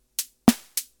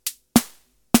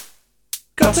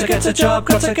Gotta get a job,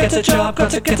 gotta get a job,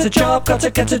 gotta get a job, gotta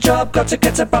get a job, gotta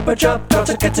get a proper job,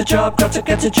 gotta get a job, gotta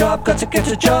get a job, gotta get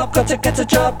a job, gotta get a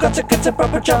job, gotta get a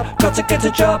proper job, gotta get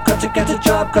a job, gotta get a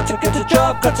job, gotta get a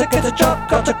job, gotta get a job,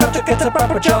 gotta get a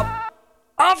proper job.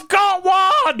 I've got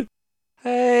one!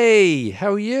 Hey,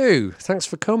 how are you? Thanks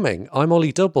for coming. I'm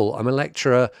Ollie Double. I'm a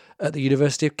lecturer at the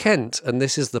University of Kent, and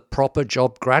this is the Proper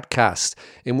Job Gradcast,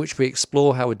 in which we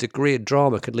explore how a degree in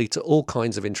drama could lead to all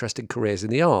kinds of interesting careers in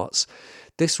the arts.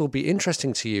 This will be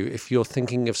interesting to you if you're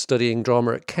thinking of studying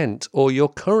drama at Kent, or you're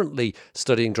currently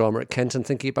studying drama at Kent and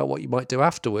thinking about what you might do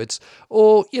afterwards,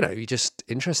 or, you're just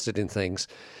interested in things.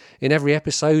 In every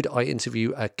episode, I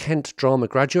interview a Kent drama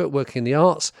graduate working in the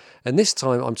arts, and this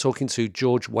time I'm talking to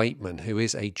George Waitman, who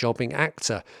is a jobbing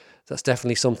actor. That's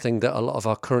definitely something that a lot of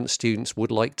our current students would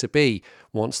like to be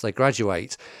once they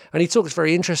graduate. And he talks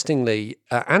very interestingly,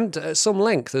 and at some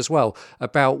length as well,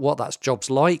 about what that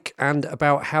job's like and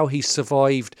about how he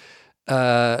survived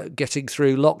getting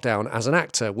through lockdown as an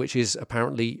actor, which is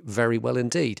apparently very well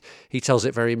indeed. He tells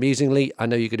it very amusingly. I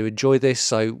know you're going to enjoy this,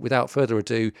 so without further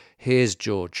ado, here's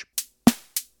George.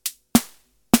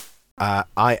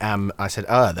 I said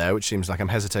there, which seems like I'm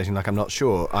hesitating, like I'm not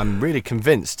sure. I'm really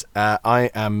convinced. I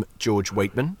am George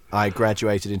Waitman. I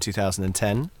graduated in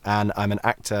 2010, and I'm an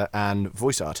actor and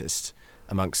voice artist,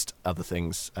 amongst other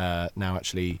things. Now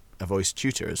actually a voice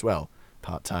tutor as well,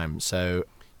 part-time. So,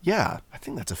 yeah, I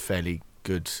think that's a fairly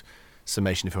good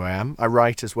summation of who I am. I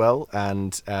write as well,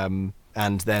 and then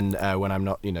when I'm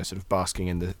not, sort of basking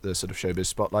in the sort of showbiz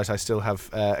spotlight, I still have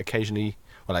occasionally,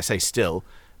 well, I say still,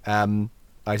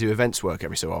 I do events work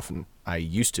every so often. I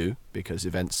used to, because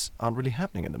events aren't really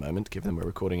happening at the moment, given we're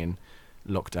recording in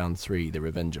Lockdown 3, The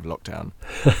Revenge of Lockdown.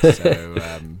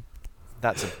 So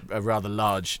that's a rather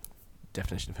large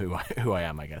definition of who I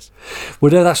am, I guess.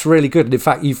 Well, no, that's really good. And in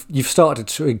fact, you've started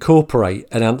to incorporate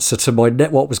an answer to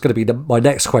what was going to be my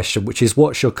next question, which is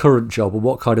what's your current job and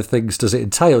what kind of things does it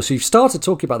entail? So you've started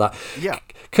talking about that. Yeah.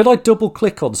 Can I double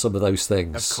click on some of those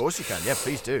things? Of course you can. Yeah,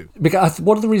 please do. Because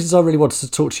one of the reasons I really wanted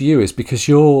to talk to you is because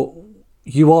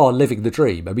you are living the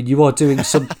dream. I mean, you are doing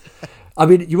some.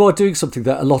 You are doing something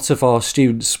that a lot of our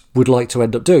students would like to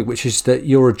end up doing, which is that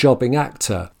you're a jobbing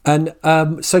actor. And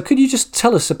so could you just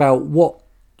tell us about what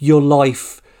your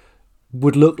life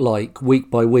would look like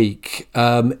week by week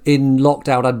in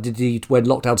lockdown and indeed when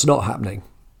lockdown's not happening?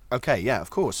 Okay, yeah, of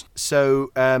course.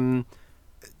 So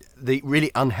the really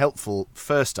unhelpful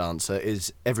first answer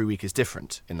is every week is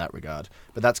different in that regard.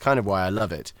 But that's kind of why I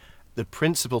love it. The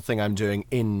principal thing I'm doing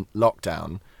in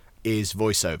lockdown is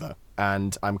voiceover.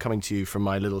 And I'm coming to you from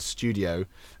my little studio,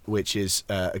 which is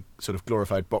a sort of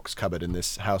glorified box cupboard in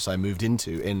this house I moved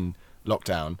into in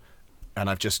lockdown. And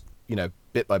I've just,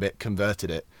 bit by bit converted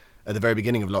it. At the very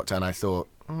beginning of lockdown, I thought,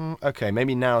 okay,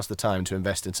 maybe now's the time to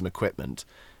invest in some equipment.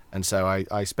 And so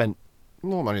I spent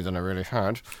more money than I really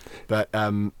had, but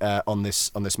on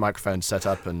this microphone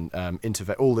setup and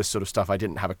interface, all this sort of stuff. I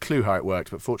didn't have a clue how it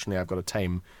worked, but fortunately I've got a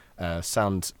tame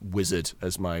sound wizard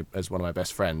as one of my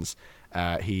best friends.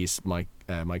 He's my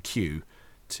cue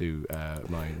to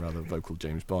my rather vocal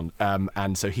James Bond,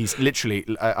 and so he's literally.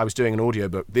 I was doing an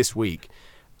audiobook this week,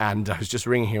 and I was just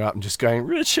ringing him up and just going,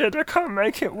 Richard, I can't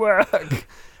make it work.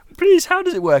 Please, how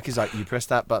does it work? He's like, you press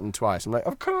that button twice. I'm like,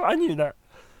 of course, I knew that.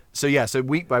 So yeah, so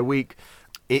week by week,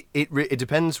 it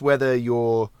depends whether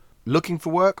you're looking for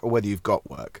work or whether you've got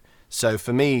work. So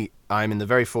for me, I'm in the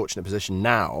very fortunate position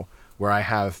now where I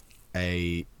have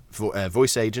a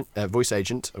voice agent,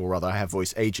 or rather I have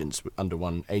voice agents under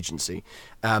one agency,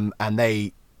 and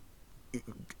they,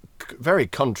 very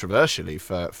controversially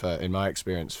for in my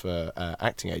experience for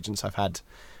acting agents, I've had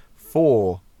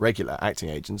 4 regular acting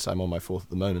agents. I'm on my 4th at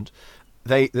the moment.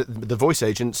 The voice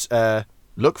agents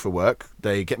look for work,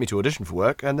 they get me to audition for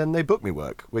work, and then they book me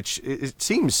work, which it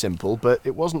seems simple, but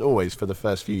it wasn't always for the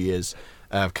first few years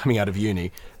coming out of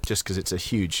uni, just because it's a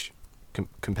huge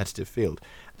competitive field.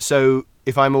 So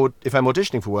if I'm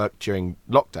auditioning for work during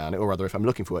lockdown, or rather if I'm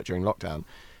looking for work during lockdown,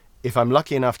 if I'm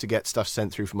lucky enough to get stuff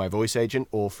sent through from my voice agent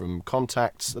or from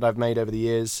contacts that I've made over the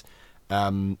years,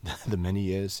 the many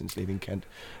years since leaving Kent,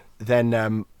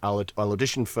 then I'll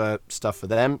audition for stuff for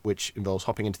them, which involves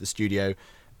hopping into the studio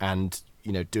and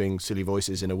doing silly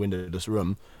voices in a windowless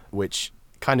room, which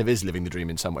kind of is living the dream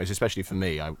in some ways, especially for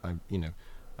me. I'm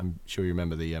sure you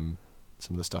remember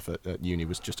some of the stuff at uni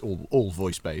was just all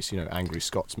voice based, Angry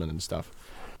Scotsman and stuff.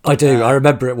 I do. I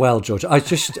remember it well, George. I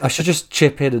should just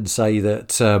chip in and say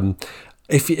that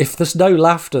if there's no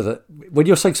laughter, that when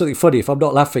you're saying something funny, if I'm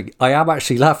not laughing, I am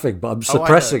actually laughing, but I'm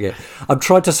suppressing it. I'm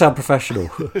trying to sound professional.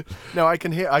 No, I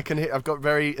can hear. I've got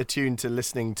very attuned to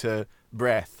listening to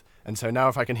breath. And so now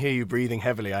if I can hear you breathing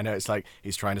heavily, I know it's like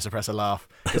he's trying to suppress a laugh,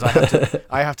 because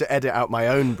I have to edit out my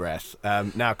own breath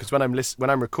now, because when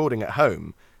I'm recording at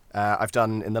home, I've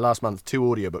done in the last month 2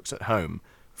 audiobooks at home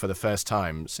for the first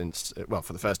time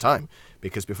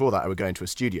because before that I would go into a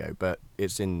studio, but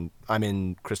I'm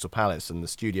in Crystal Palace, and the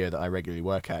studio that I regularly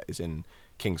work at is in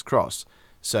King's Cross.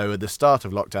 So at the start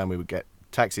of lockdown we would get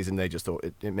taxis, and they just thought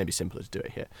it may be simpler to do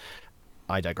it here.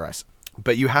 I digress.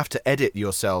 But you have to edit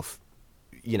yourself,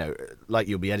 like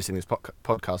you'll be editing this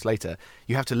podcast later.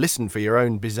 You have to listen for your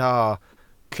own bizarre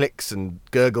clicks and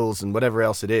gurgles and whatever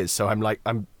else it is. So I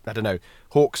don't know,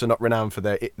 hawks are not renowned for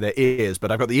their ears,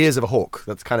 but I've got the ears of a hawk.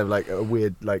 That's kind of like a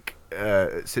weird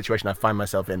situation I find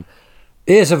myself in.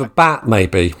 Ears of a bat,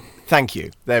 maybe. Thank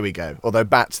you. There we go. Although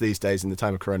bats these days in the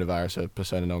time of coronavirus are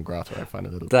persona non grata, I find a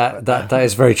little that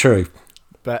is very true.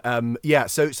 But yeah,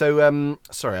 so sorry,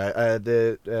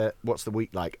 what's the week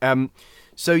like?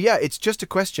 So yeah, it's just a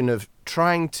question of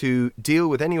trying to deal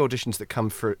with any auditions that come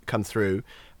through,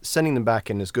 sending them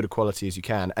back in as good a quality as you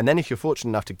can, and then if you're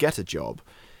fortunate enough to get a job,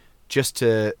 just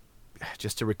to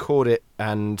record it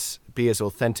and be as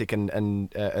authentic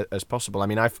and as possible. I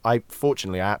mean, I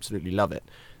fortunately I absolutely love it.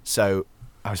 So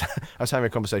I was having a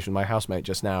conversation with my housemate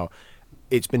just now.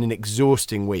 It's been an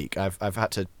exhausting week. I've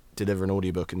had to deliver an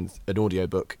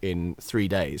audiobook in 3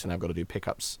 days, and I've got to do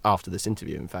pickups after this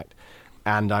interview, in fact.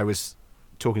 And I was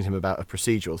talking to him about a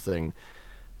procedural thing,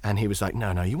 and he was like,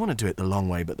 no, you want to do it the long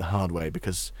way but the hard way,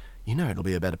 because it'll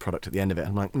be a better product at the end of it.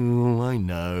 I'm like, I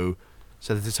know.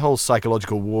 So there's this whole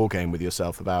psychological war game with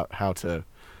yourself about how to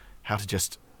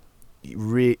just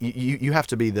you have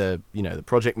to be the the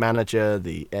project manager,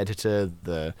 the editor,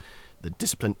 the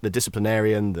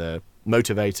disciplinarian, the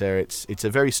motivator. It's a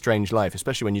very strange life,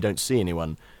 especially when you don't see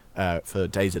anyone for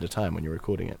days at a time when you're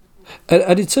recording it.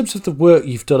 And in terms of the work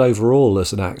you've done overall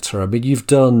as an actor, I mean, you've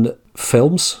done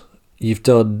films, you've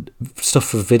done stuff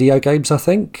for video games, I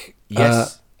think.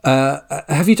 Yes.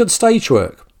 Have you done stage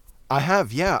work? I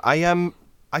have, yeah.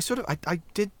 I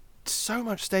did so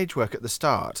much stage work at the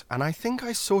start, and I think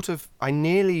I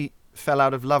nearly fell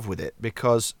out of love with it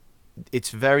because it's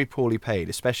very poorly paid,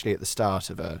 especially at the start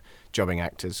of a jobbing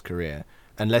actor's career,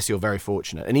 unless you're very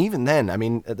fortunate. And even then, I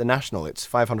mean, at the National, it's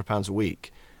 £500 a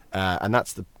week, and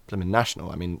that's the Plymouth National.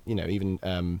 I mean, even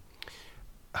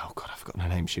oh God, I've forgotten her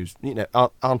name. She was,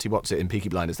 Auntie What's It in Peaky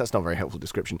Blinders. That's not a very helpful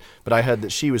description, but I heard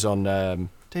that she was on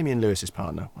Damian Lewis's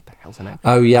partner. What the hell's her name?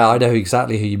 Oh yeah, I know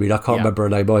exactly who you mean. I can't remember her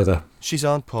name either. She's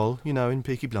Aunt Paul, in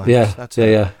Peaky Blinders. Yeah, that's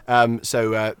yeah.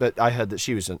 But I heard that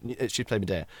she she played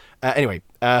Medea. Anyway,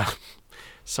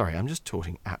 sorry, I'm just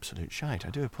talking absolute shite.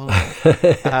 I do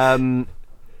apologise.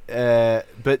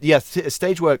 But yeah,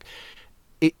 stage work.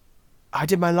 I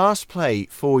did my last play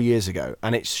 4 years ago,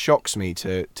 and it shocks me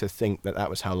to think that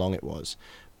was how long it was.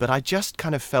 But I just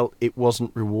kind of felt it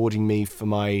wasn't rewarding me for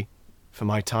my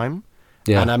time.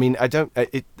 Yeah. And I mean,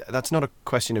 that's not a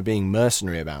question of being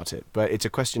mercenary about it, but it's a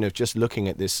question of just looking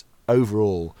at this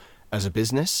overall as a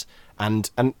business, and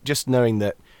just knowing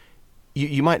that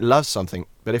you might love something,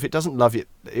 but if it doesn't love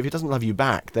you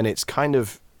back, then it's kind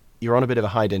of, you're on a bit of a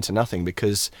hide into nothing,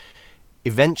 because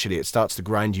eventually it starts to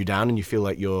grind you down and you feel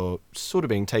like you're sort of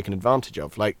being taken advantage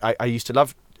of. Like I used to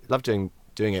love doing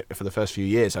it for the first few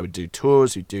years. I would do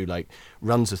tours, we'd do like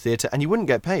runs of theatre, and you wouldn't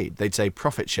get paid. They'd say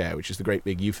profit share, which is the great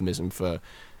big euphemism for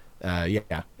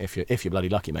if you're bloody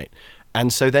lucky, mate.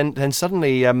 And so then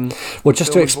suddenly well,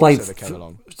 just to explain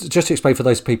for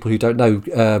those people who don't know,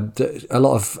 a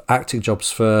lot of acting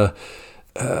jobs for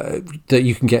that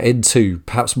you can get into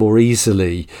perhaps more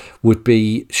easily would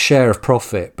be share of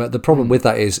profit, but the problem with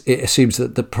that is it assumes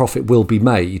that the profit will be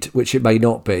made, which it may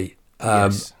not be.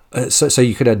 Yes. So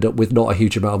you could end up with not a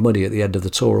huge amount of money at the end of the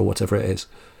tour or whatever it is.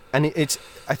 And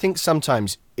I think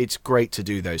sometimes it's great to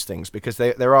do those things, because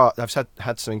I've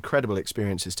had some incredible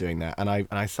experiences doing that, and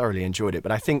I thoroughly enjoyed it.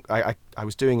 But I think I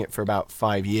was doing it for about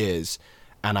 5 years,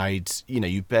 and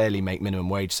you barely make minimum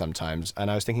wage sometimes,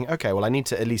 and I was thinking, okay, well, I need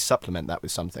to at least supplement that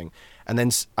with something. And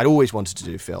then I'd always wanted to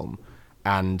do film,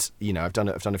 and I've done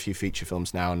a few feature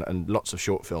films now and lots of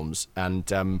short films, and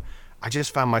I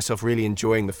just found myself really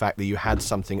enjoying the fact that you had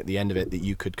something at the end of it that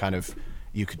you could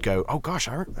go, oh gosh,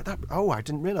 I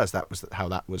didn't realise that was how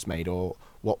that was made, or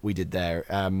what we did there.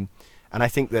 And I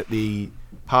think that the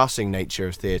passing nature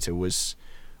of theatre was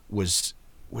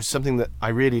something that I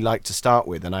really liked to start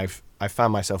with, and I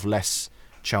found myself less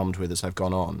charmed with as I've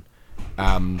gone on.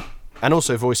 And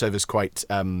also voiceover's quite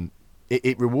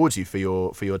it rewards you for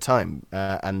your time,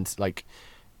 and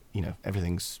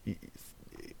everything's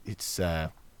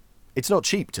it's not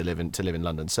cheap to live in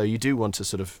London, so you do want to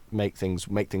sort of make things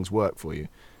work for you,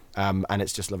 and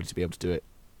it's just lovely to be able to do it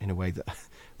in a way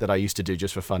that that I used to do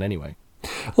just for fun anyway.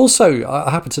 Also, I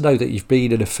happen to know that you've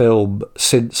been in a film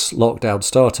since lockdown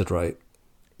started, right?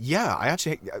 Yeah, I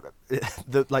actually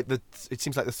it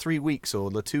seems like the 3 weeks or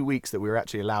the 2 weeks that we were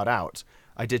actually allowed out,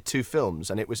 I did 2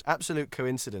 films, and it was absolute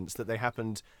coincidence that they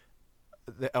happened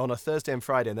on a Thursday and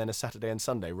Friday, and then a Saturday and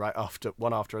Sunday, right after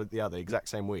one after the other, exact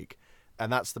same week.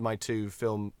 And that's my 2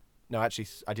 film. No, actually,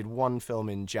 I did 1 film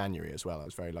in January as well. I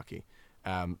was very lucky.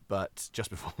 But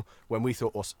just before, when we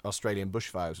thought Australian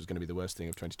bushfires was going to be the worst thing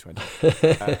of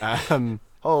 2020.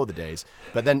 Oh, the days.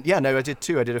 But then, yeah, no, I did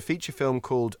 2. I did a feature film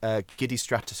called Giddy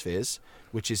Stratospheres,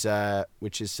 which is a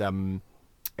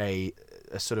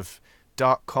sort of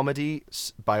dark comedy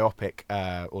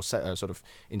biopic, sort of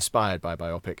inspired by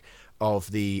biopic,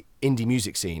 of the indie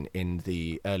music scene in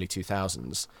the early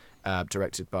 2000s,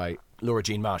 directed by Laura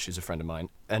Jean Marsh, who's a friend of mine,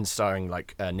 and starring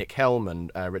like Nick Helm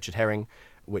and Richard Herring,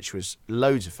 which was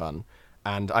loads of fun.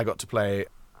 And I got to play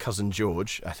Cousin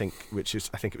George, I think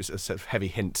it was a sort of heavy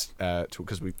hint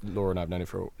because Laura and I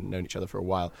have known each other for a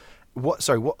while.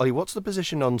 Ollie, what's the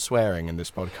position on swearing in this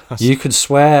podcast? You can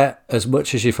swear as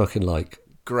much as you fucking like.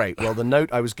 Great. Well, the note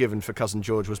I was given for Cousin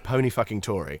George was pony fucking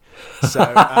Tory.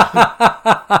 So,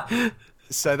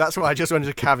 so that's why I just wanted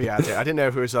to caveat it. I didn't know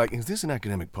if it was like, is this an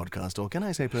academic podcast or can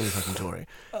I say pony fucking Tory?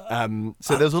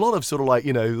 So there's a lot of sort of like,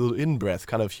 in-breath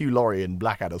kind of Hugh Laurie and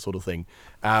Blackadder sort of thing.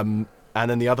 And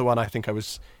then the other one, I think it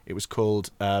was called,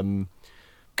 The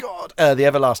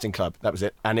Everlasting Club. That was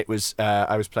it. And it was,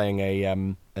 I was playing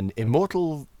an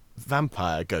immortal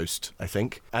vampire ghost, I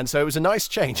think. And so it was a nice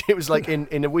change. It was like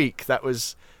in a week that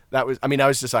was I mean, I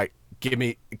was just like, give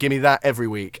me that every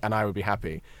week and I would be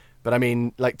happy. But I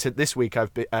mean, like to this week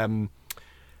I've been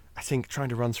I think trying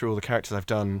to run through all the characters I've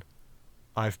done.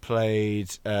 I've played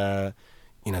the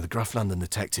gruff London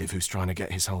detective who's trying to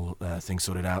get his whole thing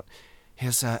sorted out.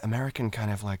 Here's an American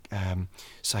kind of like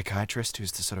psychiatrist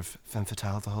who's the sort of femme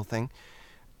fatale of the whole thing.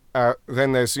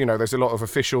 Then there's a lot of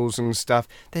officials and stuff.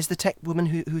 There's the tech woman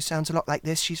who sounds a lot like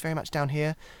this. She's very much down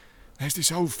here. There's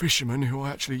this old fisherman who I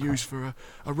actually used for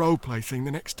a role play thing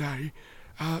the next day.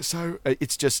 So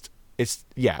it's as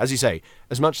you say,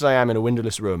 as much as I am in a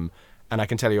windowless room, and I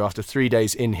can tell you after 3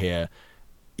 days in here,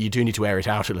 you do need to air it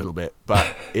out a little bit,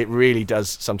 but it really does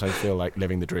sometimes feel like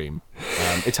living the dream.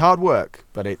 It's hard work,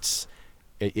 but it's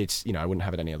I wouldn't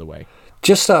have it any other way.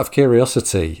 Just out of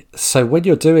curiosity, so when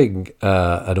you're doing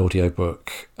an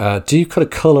audiobook, do you kind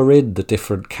of colour in the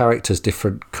different characters,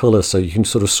 different colours, so you can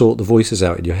sort of sort the voices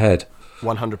out in your head?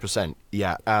 100%,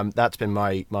 yeah. That's been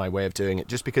my way of doing it,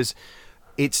 just because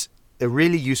it's a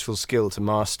really useful skill to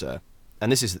master,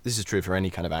 and this is true for any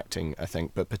kind of acting, I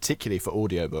think, but particularly for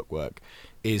audiobook work,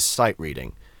 is sight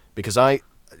reading, because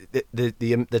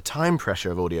the time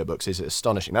pressure of audiobooks is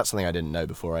astonishing. That's something I didn't know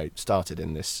before I started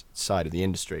in this side of the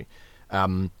industry.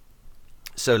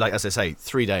 So, like as I say,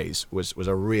 3 days was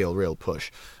a real push,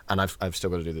 and I've still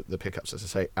got to do the pickups, as I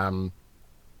say. And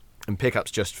pickups,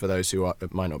 just for those who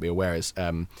might not be aware, is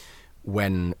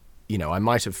when I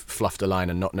might have fluffed a line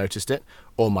and not noticed it,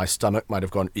 or my stomach might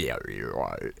have gone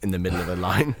in the middle of a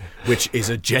line, which is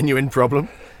a genuine problem.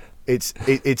 It's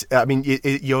I mean,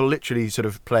 you're literally sort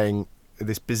of playing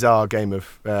this bizarre game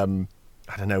of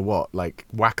I don't know what, like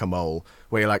whack-a-mole,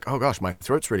 where you're like, oh gosh, my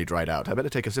throat's really dried out, I better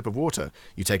take a sip of water.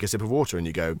 You take a sip of water and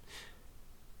you go,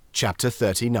 chapter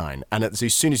 39. And as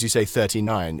soon as you say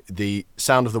 39, the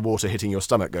sound of the water hitting your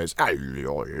stomach goes, and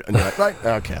you're like, right,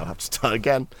 okay, I'll have to start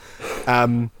again.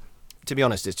 To be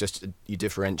honest, it's just you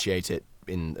differentiate it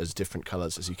in as different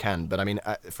colours as you can. But I mean,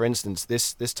 for instance,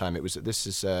 this time this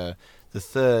is the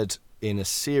third in a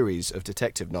series of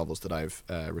detective novels that I've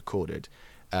recorded.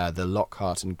 The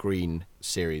Lockhart and Green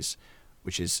series,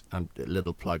 which is a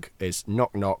little plug, is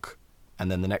Knock Knock, and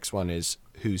then the next one is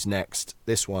Who's Next.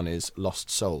 This one is Lost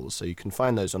Souls, so you can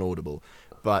find those on Audible.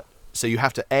 But so you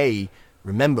have to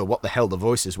remember what the hell the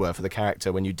voices were for the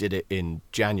character when you did it in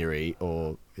January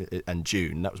and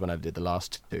June. That was when I did the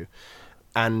last 2,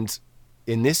 and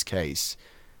in this case,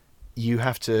 you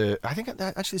have to. I think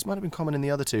actually this might have been common in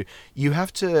the other 2. You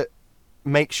have to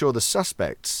make sure the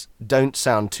suspects don't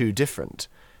sound too different.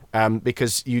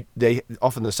 Because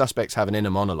often the suspects have an inner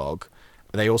monologue.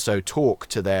 They also talk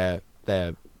to their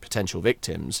potential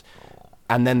victims,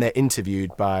 and then they're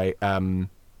interviewed by. Sorry,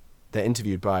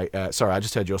 I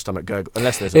just heard your stomach gurgle.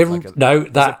 Unless there's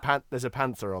there's a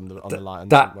panther on the line.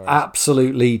 That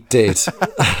absolutely did.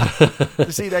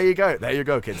 See, there you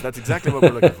go, kids. That's exactly what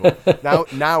we're looking for.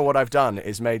 Now, what I've done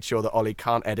is made sure that Ollie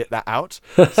can't edit that out.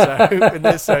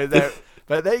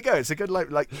 But there you go. It's a good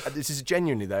like. This is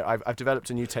genuinely though. I've developed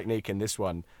a new technique in this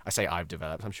one. I say I've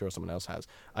developed. I'm sure someone else has.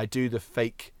 I do the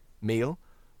fake meal,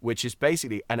 which is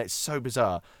basically, and it's so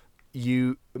bizarre.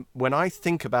 when I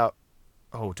think about,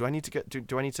 oh, do I need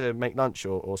to make lunch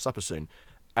or supper soon?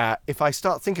 If I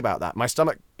start thinking about that, my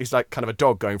stomach is like kind of a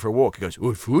dog going for a walk. It goes,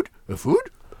 oh, food,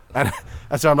 and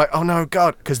so I'm like, oh no,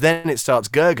 God, because then it starts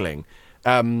gurgling,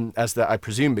 I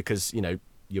presume because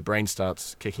your brain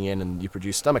starts kicking in and you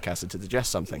produce stomach acid to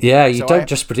digest something. Yeah, you don't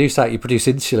just produce that; you produce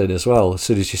insulin as well as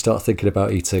soon as you start thinking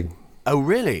about eating. Oh,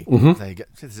 really? Mm-hmm. There you go.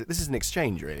 This is an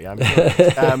exchange, really.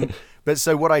 But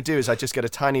so what I do is I just get a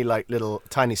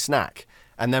tiny snack,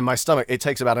 and then my stomach. It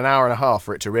takes about an hour and a half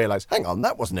for it to realise, hang on,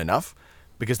 that wasn't enough.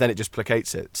 Because then it just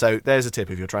placates it. So there's a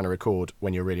tip if you're trying to record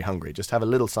when you're really hungry. Just have a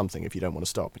little something if you don't want to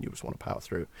stop and you just want to power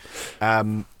through.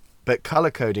 But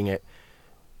colour coding it,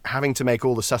 having to make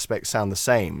all the suspects sound the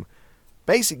same,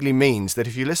 basically means that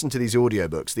if you listen to these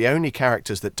audiobooks, the only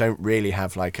characters that don't really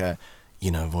have like a,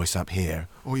 voice up here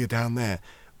or you're down there,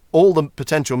 all the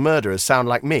potential murderers sound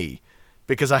like me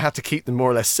because I have to keep them more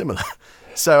or less similar.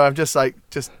 So I'm just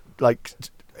like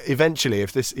eventually,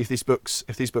 if these books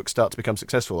start to become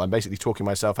successful, I'm basically talking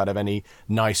myself out of any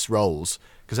nice roles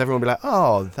because everyone will be like,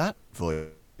 "Oh, that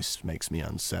voice makes me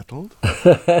unsettled." I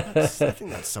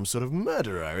think that's some sort of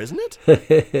murderer, isn't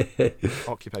it?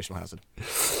 Occupational hazard.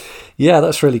 Yeah,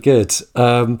 that's really good.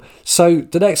 So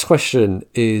the next question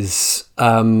is,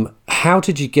 how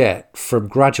did you get from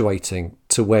graduating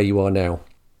to where you are now?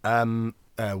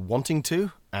 Wanting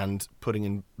to. And putting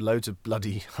in loads of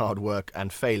bloody hard work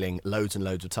and failing loads and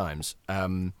loads of times,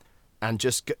 and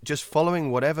just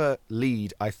following whatever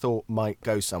lead I thought might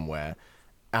go somewhere,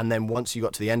 and then once you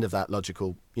got to the end of that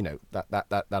logical,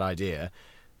 that idea,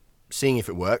 seeing if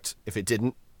it worked. If it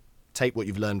didn't, take what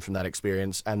you've learned from that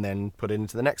experience and then put it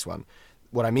into the next one.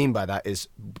 What I mean by that is,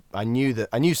 I knew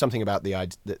something about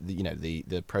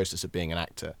the process of being an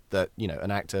actor. That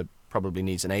an actor probably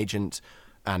needs an agent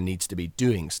and needs to be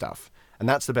doing stuff. And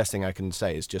that's the best thing I can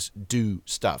say is just do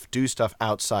stuff. Do stuff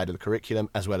outside of the curriculum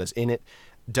as well as in it.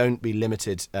 Don't be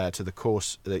limited to the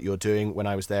course that you're doing. When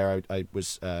I was there, I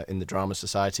was in the Drama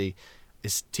Society.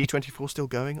 Is T24 still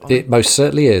going on? It most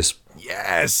certainly is.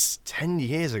 Yes! 10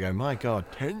 years ago. My God,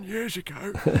 10 years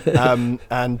ago.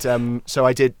 So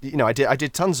I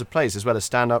did tons of plays as well as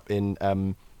stand-up in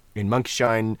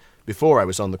Monkeyshine before I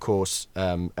was on the course,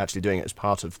 actually doing it as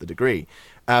part of the degree.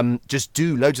 Just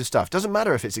do loads of stuff. Doesn't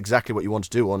matter if it's exactly what you want to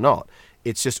do or not.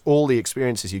 It's just all the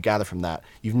experiences you gather from that.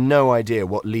 You've no idea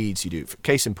what leads you do.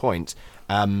 Case in point,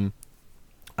 I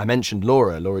mentioned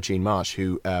Laura Jean Marsh,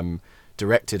 who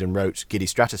directed and wrote Giddy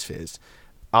Stratospheres.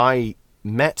 I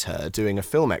met her doing a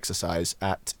film exercise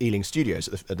at Ealing Studios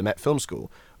at the Met Film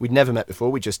School. We'd never met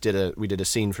before. We did a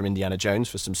scene from Indiana Jones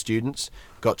for some students,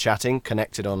 got chatting,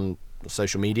 connected on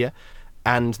social media,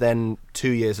 and then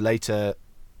 2 years later,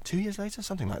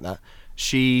 something like that,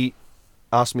 she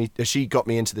got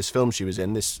me into this film she was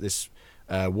in, this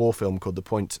war film called The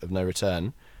Point of No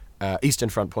Return, Eastern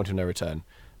Front Point of No Return,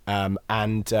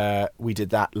 and we did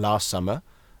that last summer.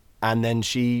 And then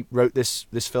she wrote this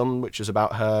film, which was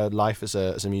about her life as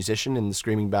a musician in the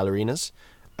Screaming Ballerinas.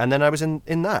 And then I was in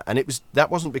that. And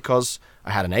that wasn't because I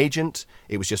had an agent.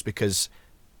 It was just because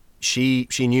she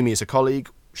knew me as a colleague.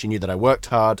 She knew that I worked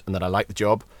hard and that I liked the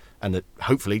job and that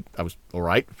hopefully I was all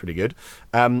right, pretty good.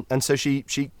 And so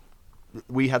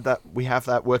we have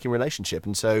that working relationship.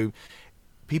 And so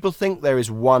people think there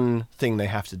is one thing they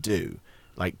have to do,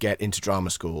 like get into drama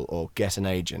school or get an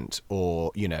agent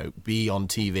or, be on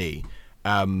TV.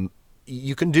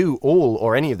 You can do all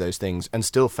or any of those things and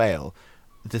still fail.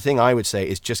 The thing I would say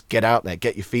is just get out there,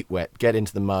 get your feet wet, get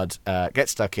into the mud, get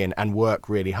stuck in and work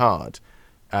really hard.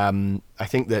 I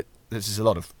think that this is a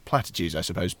lot of platitudes, I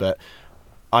suppose, but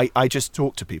I just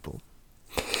talk to people.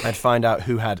 I'd find out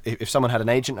if someone had an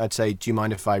agent, I'd say, do you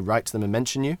mind if I write to them and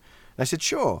mention you? And I said,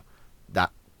 sure.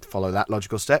 Follow that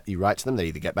logical step. You write to them, they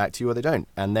either get back to you or they don't.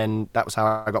 And then that was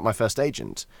how I got my first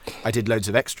agent. I did loads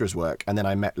of extras work, and then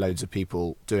I met loads of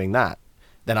people doing that.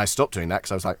 Then I stopped doing that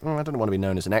because I was like, I don't want to be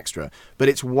known as an extra. But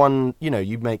it's one,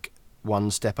 you make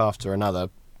one step after another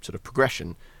sort of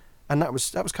progression. And that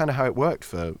was kind of how it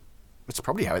worked it's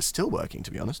probably how it's still working,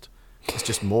 to be honest. It's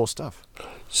just more stuff.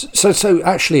 So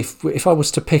actually, if I was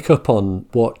to pick up on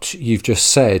what you've just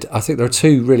said, I think there are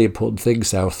two really important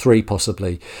things now, three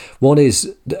possibly. One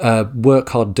is work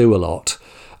hard, do a lot.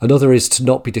 Another is to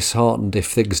not be disheartened if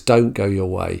things don't go your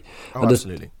way. Oh,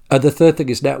 absolutely. And the third thing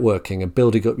is networking and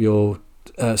building up your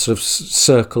sort of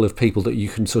circle of people that you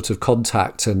can sort of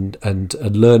contact and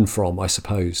learn from, I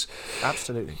suppose.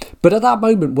 Absolutely. But at that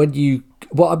moment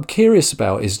what I'm curious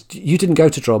about is you didn't go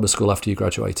to drama school after you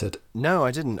graduated. No,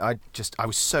 I didn't. I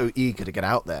was so eager to get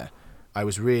out there. I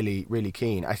was really, really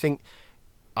keen. I think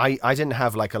I didn't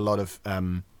have like a lot of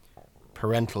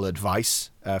parental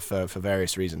advice for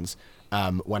various reasons.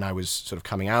 When I was sort of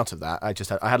coming out of that,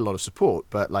 I had a lot of support,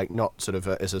 but like not sort of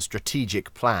as a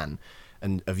strategic plan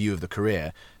and a view of the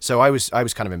career. So I was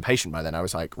kind of impatient by then. I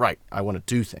was like, right, I want to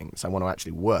do things. I want to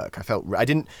actually work. I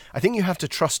think you have to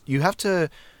trust. You have to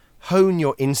hone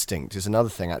your instinct. Is another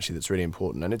thing actually that's really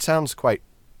important. And it sounds quite,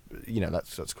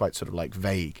 that's quite sort of like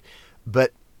vague,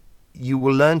 but you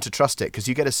will learn to trust it because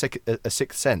you get a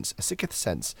sixth sense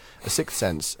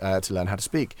to learn how to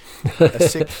speak, a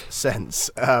sixth sense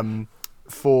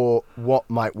for what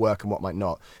might work and what might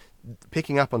not.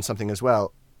 Picking up on something as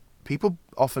well, people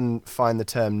often find the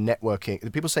term networking.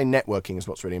 People say networking is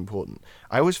what's really important.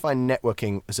 I always find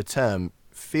networking as a term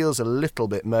feels a little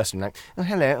bit mercenary, like, oh,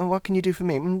 hello, what can you do for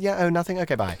me? Nothing,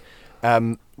 okay, bye.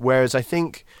 Whereas I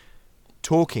think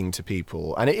talking to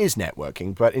people, and it is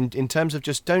networking, but in terms of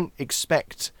just don't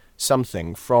expect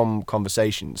something from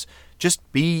conversations. Just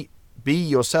be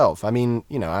yourself. I mean,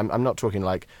 I'm not talking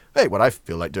like, hey, what I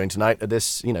feel like doing tonight at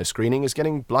this, screening is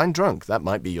getting blind drunk. That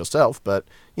might be yourself, but,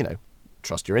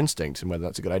 trust your instinct and whether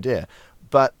that's a good idea.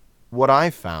 But what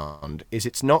I found is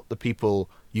it's not the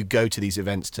people you go to these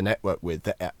events to network with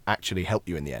that actually help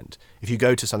you in the end. If you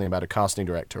go to something about a casting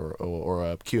director or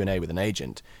a Q&A with an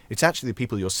agent, it's actually the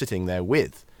people you're sitting there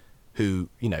with who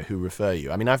refer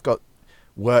you. I mean, I've got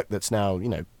work that's now,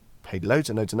 paid loads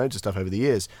and loads and loads of stuff over the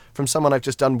years from someone I've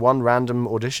just done one random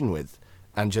audition with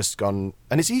and just gone,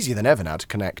 and it's easier than ever now to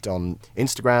connect on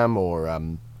Instagram or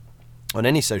on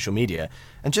any social media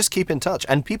and just keep in touch.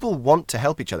 And people want to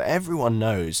help each other. Everyone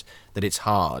knows that it's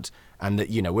hard and that,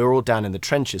 we're all down in the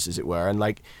trenches, as it were. And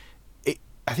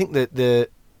I think that the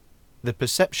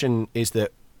perception is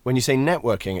that when you say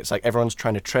networking, it's like everyone's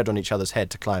trying to tread on each other's head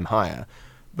to climb higher.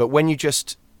 But when you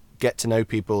just get to know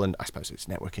people, and I suppose it's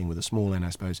networking with a small n, I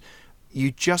suppose,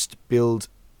 you just build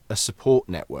a support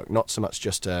network, not so much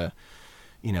just a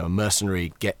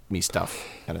mercenary get me stuff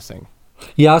kind of thing.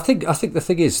 Yeah, I think the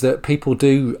thing is that people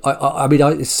do. I mean,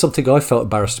 it's something I felt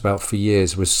embarrassed about for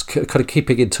years was kind of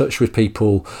keeping in touch with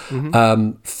people,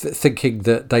 thinking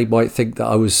that they might think that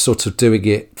I was sort of doing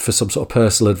it for some sort of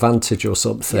personal advantage or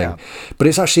something. Yeah. But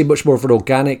it's actually much more of an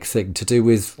organic thing to do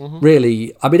with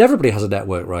really. I mean, everybody has a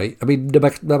network, right? I mean,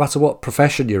 no matter what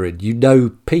profession you're in, you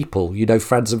know people,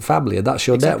 friends and family, and that's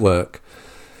your network.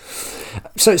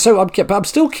 So I'm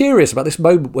still curious about this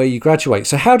moment where you graduate.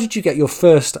 So how did you get your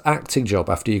first acting job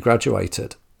after you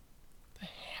graduated? The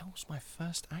hell was my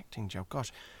first acting job?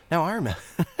 Gosh, now I remember.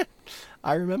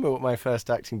 I remember what my first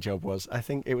acting job was. I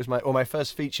think it was my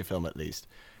first feature film at least.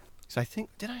 So I think,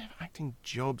 did I have acting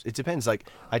jobs? It depends. Like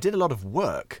I did a lot of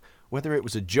work. Whether it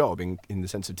was a job in the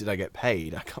sense of did I get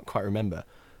paid, I can't quite remember.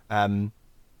 There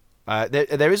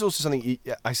is also something.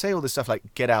 I say all this stuff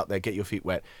like get out there, get your feet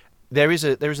wet. There is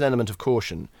an element of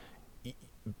caution.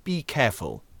 Be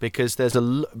careful because there's a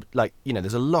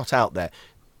lot out there.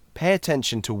 Pay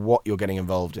attention to what you're getting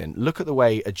involved in. Look at the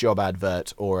way a job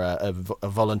advert or a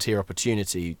volunteer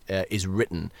opportunity is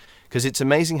written, because it's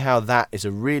amazing how that is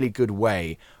a really good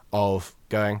way of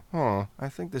going, I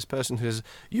think this person says,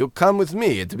 you come with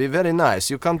me, it'd be very nice.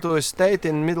 You come to a state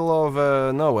in middle of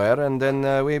nowhere and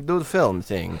then we do the film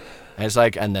thing. And it's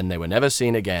like, and then they were never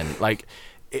seen again.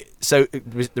 So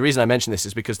the reason I mention this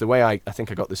is because the way I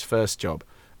think I got this first job,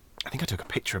 I think I took a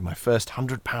picture of my first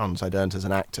 £100 I'd earned as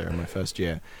an actor in my first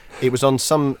year. It was on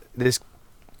this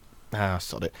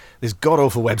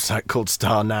god-awful website called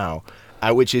Star Now,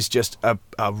 which is just a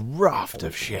raft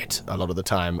of shit a lot of the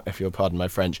time, if you'll pardon my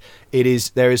French.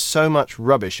 There is so much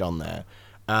rubbish on there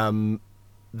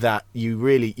that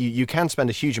you can spend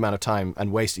a huge amount of time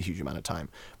and waste a huge amount of time.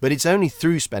 But it's only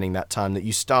through spending that time that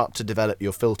you start to develop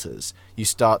your filters. You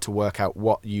start to work out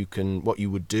what you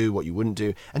would do, what you wouldn't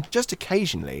do. And just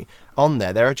occasionally on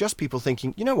there are just people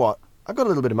thinking, you know what, I've got a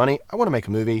little bit of money, I want to make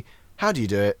a movie. How do you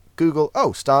do it? Google,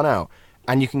 Star Now.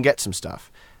 And you can get some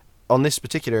stuff. On this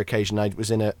particular occasion, I was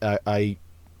I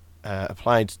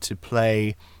applied to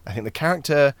play, I think the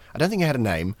character, I don't think he had a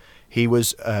name. He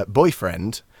was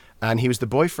boyfriend. And he was the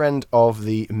boyfriend of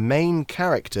the main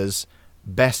character's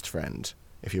best friend,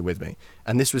 if you're with me.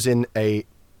 And this was in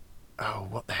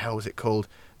what the hell was it called?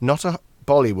 Not a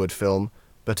Bollywood film,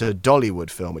 but a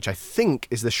Dollywood film, which I think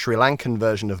is the Sri Lankan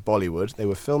version of Bollywood. They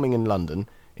were filming in London,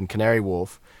 in Canary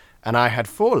Wharf. And I had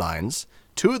 4 lines.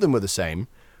 2 of them were the same.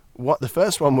 The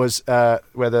first one was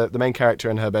where the main character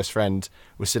and her best friend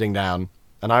were sitting down,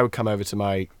 and I would come over to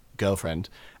my girlfriend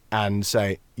and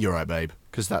say, "You're right, babe,"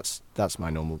 because that's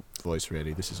my normal voice,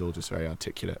 really. This is all just very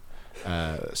articulate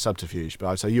subterfuge. But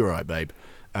I'd say, "You're right, babe.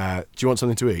 Do you want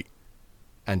something to eat?"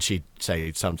 And she'd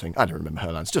say something. I don't remember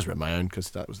her lines, just read my own because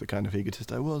that was the kind of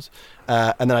egotist I was.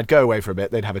 And then I'd go away for a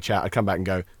bit. They'd have a chat. I'd come back and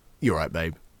go, "You all right,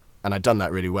 babe?" And I'd done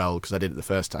that really well because I did it the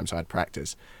first time, so I'd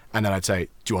practice. And then I'd say,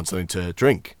 "Do you want something to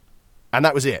drink?" And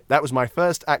that was it. That was my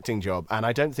first acting job. And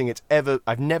I don't think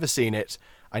I've never seen it.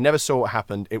 I never saw what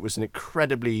happened. It was an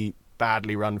incredibly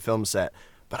badly run film set.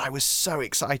 But I was so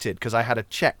excited because I had a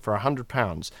cheque for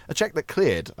 £100, a cheque that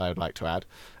cleared, I would like to add.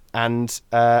 And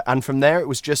from there, it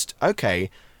was just, okay,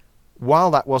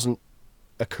 while that wasn't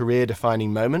a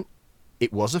career-defining moment,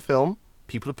 it was a film.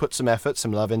 People had put some effort,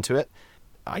 some love into it.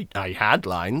 I had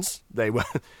lines. They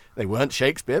weren't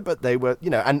Shakespeare, but they were,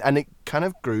 and it kind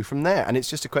of grew from there. And it's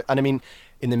just and I mean,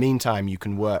 in the meantime, you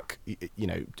can work,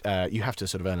 you have to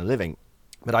sort of earn a living.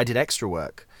 But I did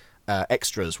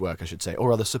extras work, I should say,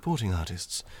 or other supporting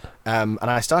artists. And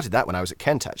I started that when I was at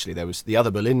Kent, actually. There was the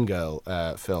other Berlin Girl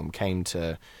film came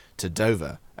to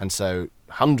Dover. And so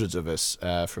hundreds of us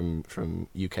from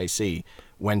UKC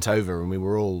went over, and we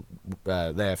were all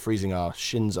there freezing our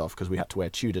shins off because we had to wear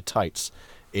Tudor tights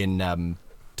in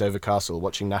Dover Castle,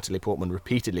 watching Natalie Portman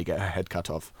repeatedly get her head cut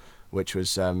off, which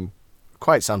was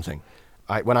quite something.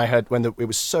 It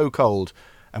was so cold,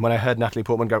 and when I heard Natalie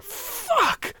Portman go,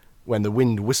 "Fuck!" when the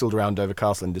wind whistled around Dover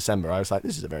Castle in December, I was like,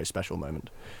 this is a very special moment.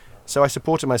 So I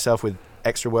supported myself with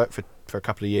extra work for a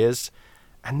couple of years,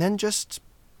 and then just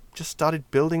started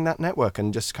building that network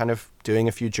and just kind of doing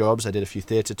a few jobs. I did a few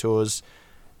theatre tours.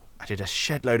 I did a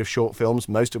shed load of short films,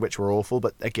 most of which were awful.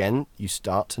 But again, you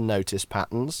start to notice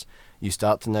patterns. You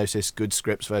start to notice good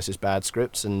scripts versus bad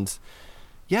scripts. And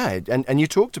yeah, and you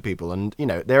talk to people. And,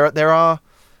 there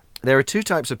are two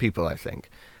types of people, I think.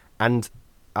 And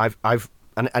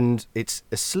and it's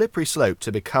a slippery slope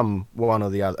to become one or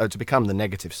the other, to become the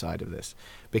negative side of this.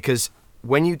 Because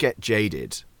when you get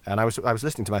jaded, and I was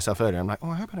listening to myself earlier, I'm like,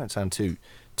 I hope I don't sound too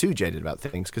jaded about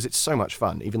things, because it's so much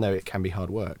fun, even though it can be hard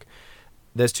work.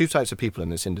 There's two types of people in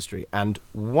this industry, and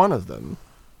one of them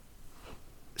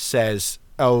says,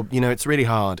 "Oh, it's really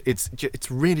hard. It's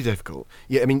really difficult.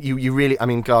 Yeah, I mean, you really, I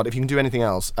mean, God, if you can do anything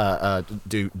else,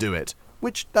 do it."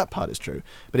 Which that part is true,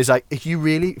 but it's like, if you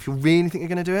really think you're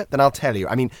going to do it, then I'll tell you.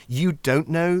 I mean, you don't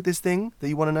know this thing that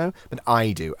you want to know, but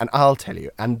I do, and I'll tell you.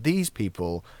 And these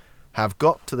people have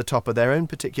got to the top of their own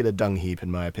particular dung heap, in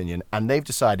my opinion, and they've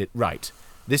decided, right,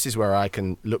 this is where I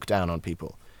can look down on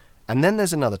people. And then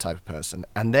there's another type of person,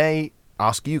 and they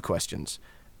ask you questions,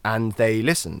 and they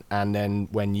listen, and then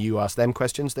when you ask them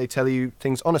questions, they tell you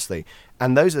things honestly.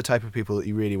 And those are the type of people that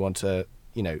you really want to,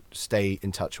 stay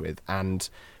in touch with. And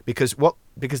because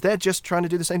they're just trying to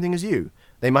do the same thing as you.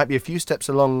 They might be a few steps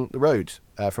along the road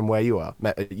from where you are,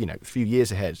 a few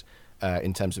years ahead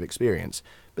in terms of experience.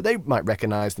 But they might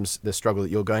recognise the struggle that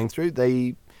you're going through.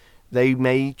 They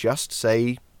may just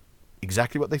say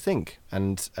exactly what they think,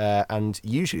 and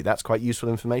usually that's quite useful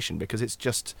information, because it's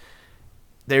just,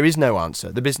 there is no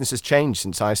answer. The business has changed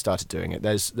since I started doing it.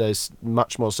 There's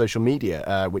much more social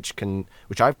media, which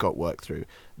I've got work through.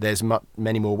 There's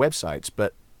many more websites,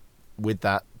 but with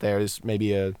that there is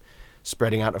maybe a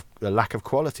spreading out of a lack of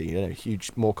quality,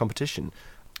 huge more competition.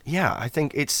 Yeah, I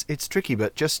think it's tricky,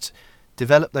 but just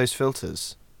develop those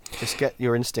filters. Just get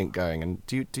your instinct going, and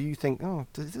do you think,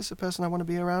 is this a person I want to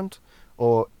be around,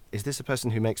 or is this a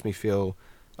person who makes me feel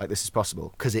like this is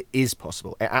possible? Because it is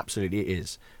possible. It absolutely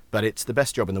is. But it's the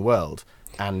best job in the world,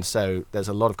 and so there's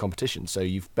a lot of competition. So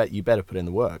you better put in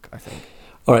the work, I think.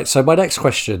 All right, so my next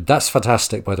question, that's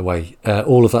fantastic, by the way.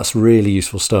 All of that's really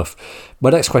useful stuff. My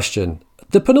next question,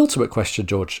 the penultimate question,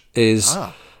 George, is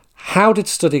how did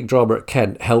studying drama at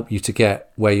Kent help you to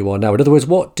get where you are now? In other words,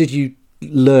 what did you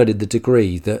learn in the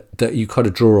degree that you kind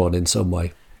of draw on in some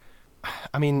way?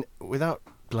 I mean, without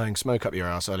blowing smoke up your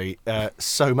arse, Ollie,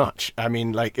 so much. I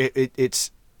mean, like, it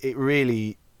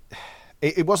really...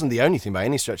 It wasn't the only thing by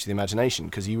any stretch of the imagination,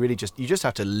 because you just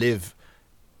have to live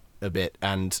a bit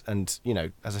and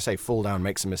as I say, fall down,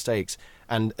 make some mistakes.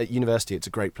 And at university, it's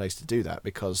a great place to do that,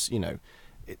 because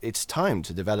it's time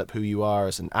to develop who you are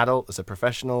as an adult, as a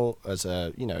professional, as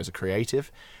a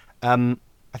creative. I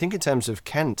think in terms of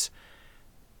Kent,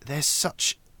 there's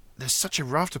such a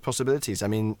raft of possibilities. I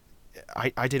mean,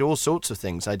 I did all sorts of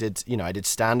things. I did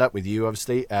stand up with you,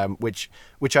 obviously, which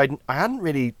I hadn't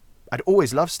really. I'd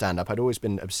always loved stand-up. I'd always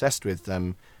been obsessed with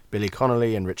Billy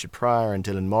Connolly and Richard Pryor and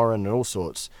Dylan Moran and all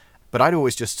sorts. But I'd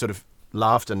always just sort of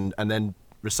laughed and then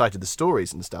recited the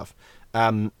stories and stuff.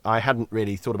 I hadn't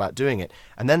really thought about doing it.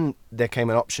 And then there came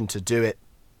an option to do it,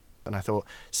 and I thought,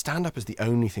 stand-up is the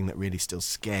only thing that really still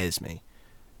scares me.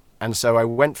 And so I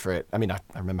went for it. I mean, I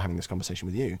remember having this conversation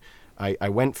with you. I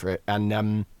went for it,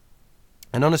 and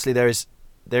honestly, there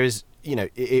is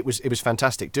it was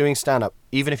fantastic. Doing stand-up,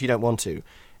 even if you don't want to,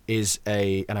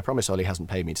 and I promise Ollie hasn't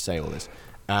paid me to say all this,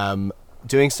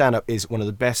 doing stand-up is one of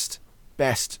the best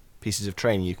pieces of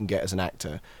training you can get as an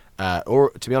actor,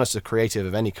 or to be honest, a creative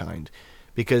of any kind,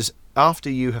 because after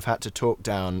you have had to talk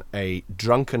down a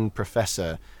drunken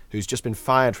professor who's just been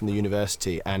fired from the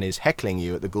university and is heckling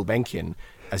you at the Gulbenkian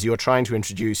as you're trying to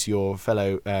introduce your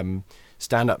fellow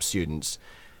stand-up students,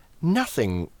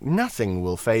 nothing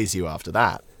will faze you after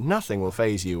that. Nothing will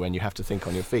faze you when you have to think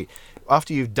on your feet.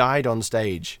 After you've died on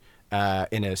stage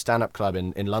in a stand-up club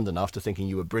in London, after thinking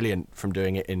you were brilliant from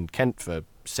doing it in Kent for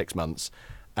 6 months,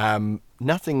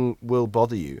 nothing will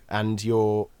bother you, and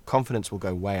your confidence will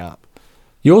go way up.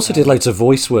 You also did loads of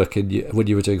voice work when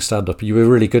you were doing stand-up. You were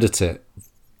really good at it.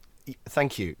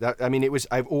 Thank you.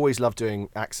 I've always loved doing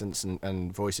accents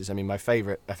and voices. I mean, my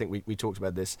favourite, I think we talked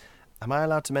about this. Am I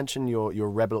allowed to mention your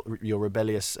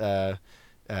rebellious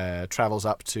travels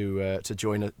up to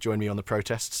join me on the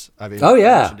protests?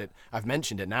 I've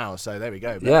mentioned it now, so there we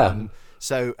go. But,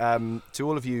 to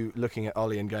all of you looking at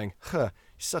Ollie and going,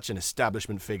 he's such an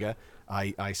establishment figure,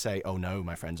 I say, oh no,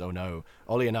 my friends, oh no.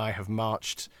 Ollie and I have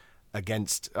marched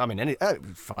against,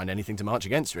 find anything to march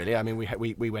against, really. I mean,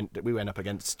 we went up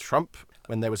against Trump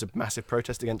when there was a massive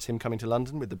protest against him coming to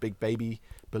London with the big baby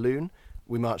balloon.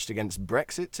 We marched against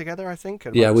Brexit together, I think.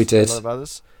 Yeah, we did. A lot of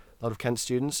others, a lot of Kent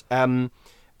students.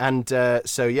 Ollie's the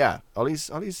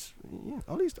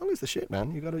shit,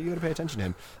 man. You got to pay attention to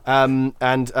him.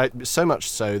 So much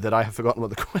so that I have forgotten what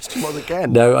the question was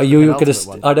again. No, I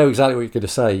know exactly what you're going to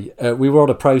say. We were on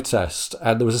a protest,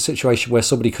 and there was a situation where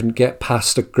somebody couldn't get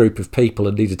past a group of people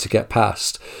and needed to get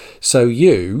past. So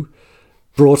you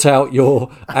brought out your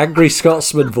angry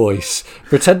Scotsman voice,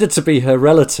 pretended to be her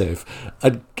relative,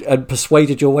 and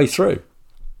persuaded your way through.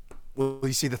 Well,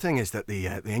 you see, the thing is that the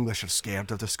English are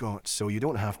scared of the Scots, so you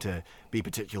don't have to be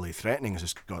particularly threatening as a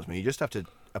Scotsman. You just have to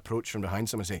approach from behind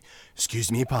someone and say,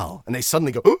 "Excuse me, pal," and they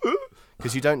suddenly go,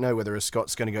 because you don't know whether a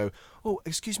Scots going to go, "Oh,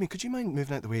 excuse me, could you mind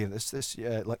moving out the way? This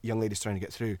young lady's trying to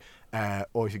get through,"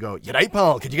 or if you go, "You're right,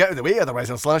 pal, could you get out of the way?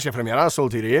 Otherwise, I'll slash you from your arsehole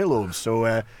to your earlobes." So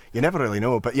you never really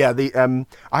know. But yeah,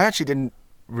 I actually didn't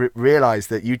realise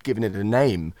that you'd given it a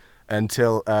name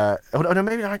until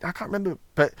maybe I can't remember,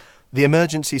 but. The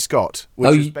Emergency Scot,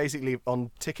 which is basically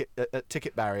on ticket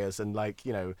barriers and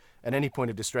at any point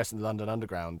of distress in the London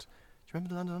Underground. Do you remember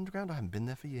the London Underground? I haven't been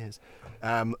there for years.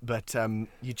 But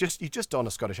you just don a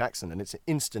Scottish accent and it's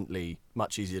instantly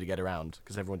much easier to get around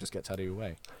because everyone just gets out of your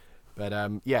way. But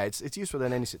it's useful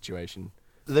in any situation.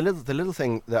 The little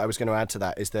thing that I was going to add to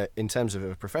that is that in terms of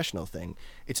a professional thing,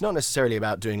 it's not necessarily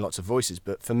about doing lots of voices,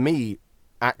 but for me,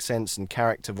 accents and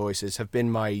character voices have been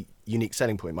my unique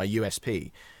selling point, my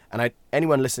USP. And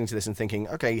anyone listening to this and thinking,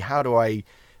 okay, how do I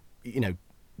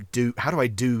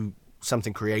do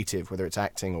something creative, whether it's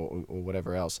acting or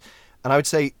whatever else? And I would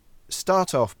say,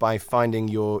 start off by finding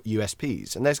your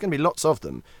USPs. And there's going to be lots of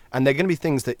them. And they're going to be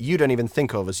things that you don't even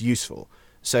think of as useful.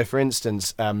 So, for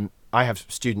instance, I have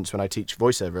students when I teach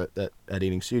voiceover at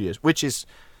Ealing Studios, which is,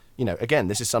 again,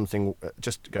 this is something,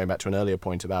 just going back to an earlier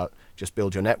point about just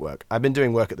build your network. I've been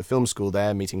doing work at the film school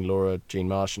there, meeting Laura, Jean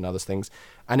Marsh and other things.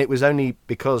 And it was only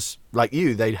because, like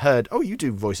you, they'd heard, oh, you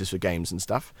do voices for games and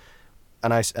stuff.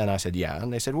 And I said, yeah.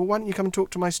 And they said, well, why don't you come and talk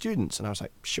to my students? And I was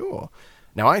like, sure.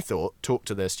 Now, I thought talk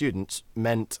to their students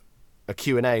meant a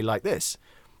Q&A like this.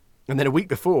 And then a week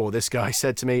before, this guy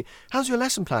said to me, how's your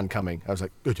lesson plan coming? I was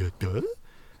like,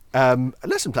 a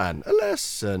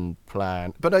lesson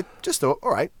plan. But I just thought,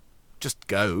 all right. Just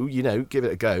go, give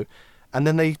it a go. And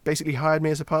then they basically hired me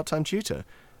as a part-time tutor,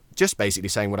 just basically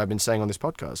saying what I've been saying on this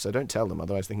podcast. So don't tell them,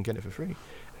 otherwise they can get it for free.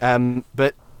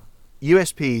 But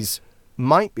USPs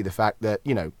might be the fact that,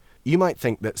 you might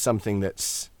think that something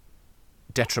that's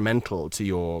detrimental to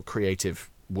your creative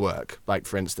work, like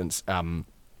for instance,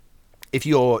 if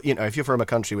you're from a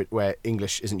country where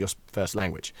English isn't your first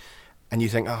language, and you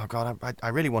think, oh God, I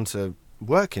really want to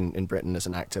work in Britain as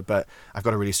an actor, but I've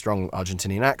got a really strong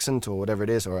Argentinian accent or whatever it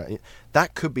is, or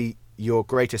that could be your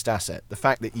greatest asset. The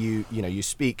fact that you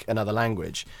speak another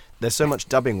language, there's so much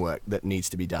dubbing work that needs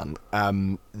to be done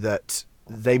that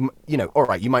they, all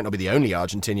right, you might not be the only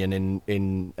Argentinian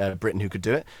in Britain who could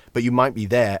do it, but you might be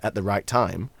there at the right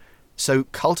time. So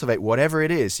cultivate whatever it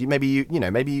is. Maybe you're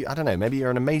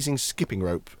an amazing skipping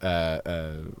rope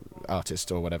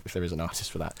artist or whatever, if there is an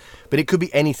artist for that. But it could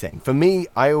be anything. For me,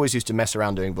 I always used to mess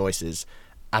around doing voices,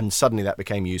 and suddenly that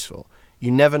became useful. You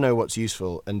never know what's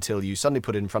useful until you suddenly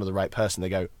put it in front of the right person. They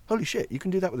go, holy shit, you can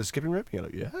do that with a skipping rope? You're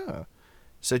like, yeah.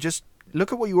 So just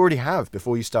look at what you already have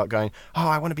before you start going, oh,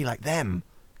 I want to be like them.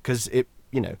 Because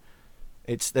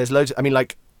there's loads.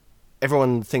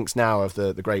 everyone thinks now of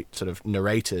the great sort of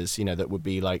narrators, that would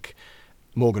be like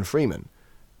Morgan Freeman.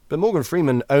 But Morgan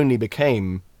Freeman only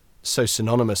became so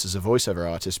synonymous as a voiceover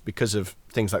artist because of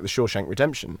things like The Shawshank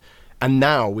Redemption. And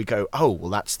now we go, oh, well,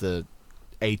 that's the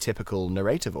atypical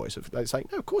narrator voice. It's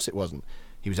like, no, of course it wasn't.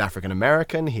 He was African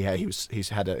American. He had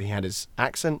his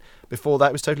accent. Before that,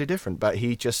 it was totally different. But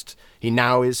he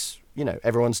now is,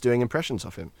 everyone's doing impressions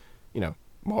of him.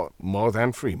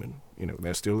 Morgan Freeman.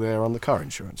 They're still there on the car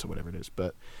insurance or whatever it is.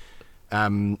 But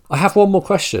I have one more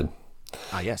question.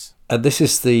 Yes. And this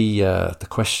is the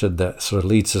question that sort of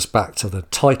leads us back to the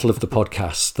title of the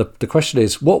podcast. The question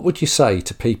is, what would you say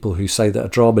to people who say that a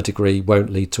drama degree won't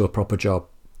lead to a proper job?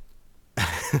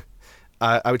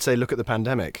 I would say, look at the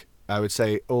pandemic. I would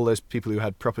say all those people who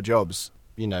had proper jobs,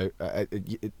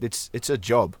 it's a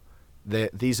job.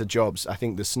 These are jobs. I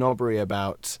think the snobbery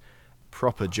about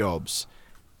proper jobs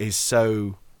is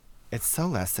it's so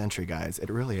last century, guys. It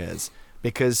really is.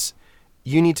 Because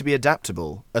you need to be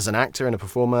adaptable as an actor and a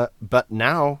performer. But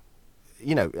now,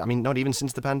 not even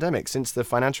since the pandemic, since the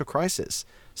financial crisis,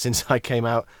 since I came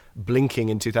out blinking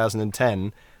in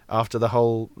 2010 after the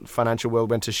whole financial world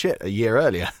went to shit a year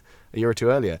or two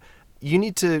earlier, you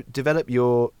need to develop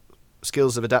your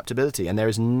skills of adaptability. And there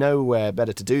is nowhere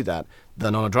better to do that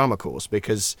than on a drama course.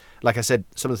 Because, like I said,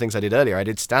 some of the things I did earlier, I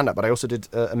did stand-up, but I also did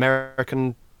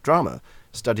American drama,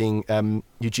 studying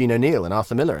Eugene O'Neill and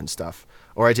Arthur Miller and stuff.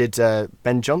 Or I did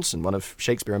Ben Jonson, one of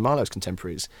Shakespeare and Marlowe's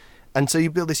contemporaries. And so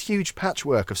you build this huge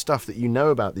patchwork of stuff that you know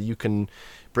about that you can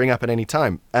bring up at any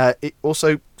time. It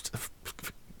also,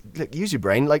 use your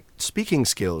brain, like speaking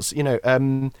skills.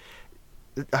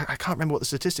 I can't remember what the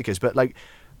statistic is, but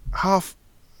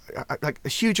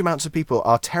huge amounts of people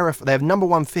are terrified. Their number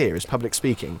one fear is public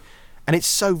speaking. And it's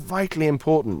so vitally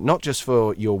important, not just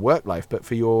for your work life, but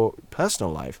for your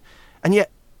personal life. And yet,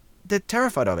 they're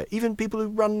terrified of it. Even people who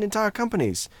run entire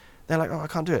companies, they're like, oh, I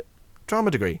can't do it.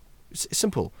 Drama degree. It's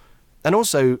simple. And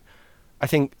also, I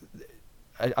think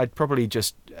I'd probably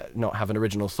just not have an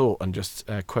original thought and just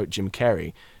quote Jim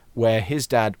Carrey, where his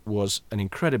dad was an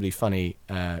incredibly funny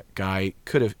guy,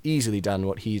 could have easily done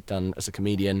what he'd done as a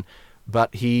comedian,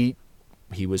 but he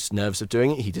was nervous of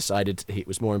doing it. He decided it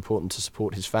was more important to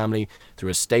support his family through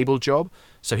a stable job,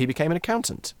 so he became an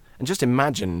accountant. And just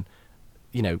imagine,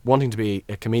 wanting to be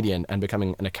a comedian and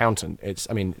becoming an accountant. It's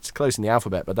close in the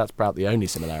alphabet, but that's about the only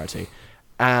similarity.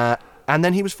 And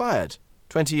then he was fired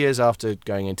 20 years after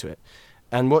going into it.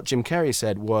 And what Jim Carrey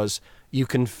said was, you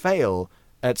can fail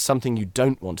at something you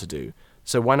don't want to do,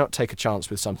 so why not take a chance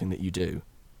with something that you do?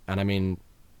 And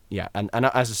and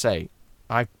as I say,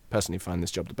 I personally find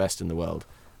this job the best in the world,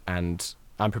 and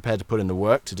I'm prepared to put in the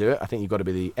work to do it. I think you've got to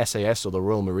be the SAS or the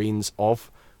Royal Marines of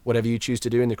whatever you choose to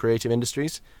do in the creative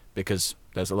industries, because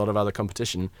there's a lot of other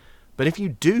competition. But if you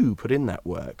do put in that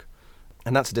work,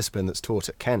 and that's a discipline that's taught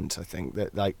at Kent, I think,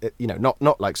 that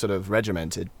not like sort of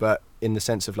regimented, but in the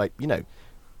sense of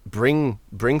bring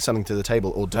something to the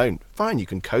table or don't. Fine, you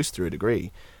can coast through a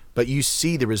degree, but you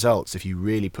see the results if you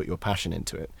really put your passion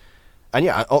into it. And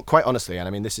yeah, quite honestly,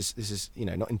 and this is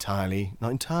not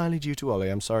entirely due to Ollie,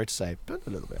 I'm sorry to say, but a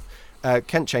little bit.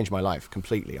 Kent changed my life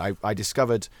completely. I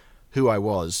discovered who I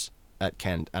was at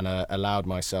Kent, and allowed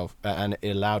myself, and it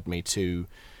allowed me to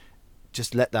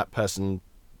just let that person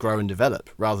grow and develop,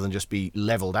 rather than just be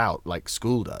leveled out like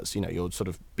school does. You're sort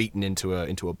of beaten into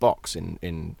a box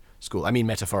in school. I mean,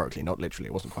 metaphorically, not literally.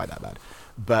 It wasn't quite that bad,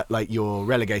 but you're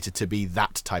relegated to be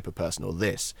that type of person or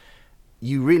this.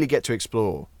 You really get to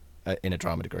explore in a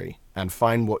drama degree and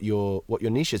find what your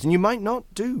niche is. And you might not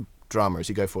do drama as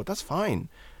you go forward. That's fine,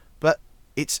 but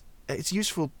it's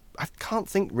useful. I can't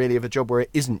think really of a job where it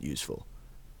isn't useful.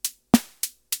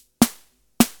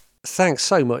 Thanks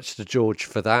so much to George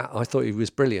for that. I thought he was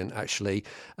brilliant, actually.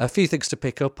 A few things to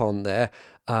pick up on there.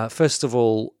 First of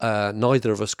all,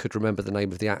 neither of us could remember the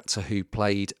name of the actor who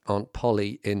played Aunt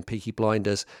Polly in Peaky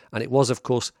Blinders, and it was, of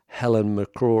course, Helen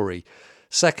McCrory.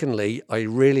 Secondly, I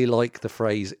really like the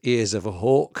phrase ears of a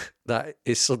hawk. That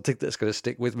is something that's going to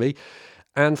stick with me.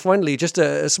 And finally, just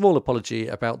a small apology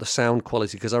about the sound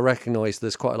quality, because I recognise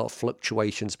there's quite a lot of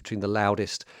fluctuations between the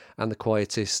loudest and the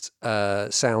quietest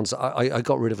sounds. I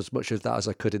got rid of as much of that as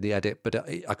I could in the edit, but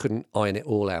I couldn't iron it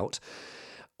all out.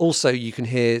 Also, you can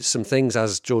hear some things,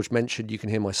 as George mentioned, you can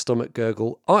hear my stomach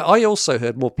gurgle. I also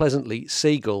heard, more pleasantly,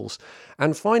 seagulls.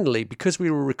 And finally, because we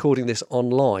were recording this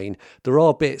online, there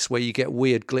are bits where you get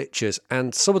weird glitches,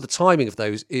 and some of the timing of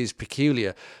those is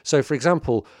peculiar. So, for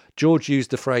example, George used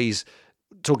the phrase,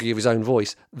 talking of his own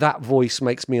voice, that voice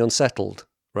makes me unsettled,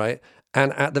 right?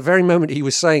 And at the very moment he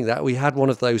was saying that, we had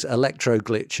one of those electro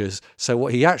glitches. So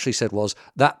what he actually said was,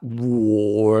 that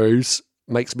voice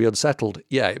makes me unsettled.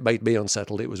 Yeah, it made me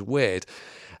unsettled. It was weird.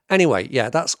 Anyway, yeah,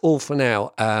 that's all for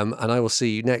now. And I will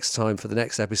see you next time for the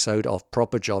next episode of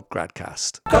Proper Job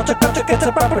Gradcast. Got to get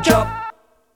a proper job.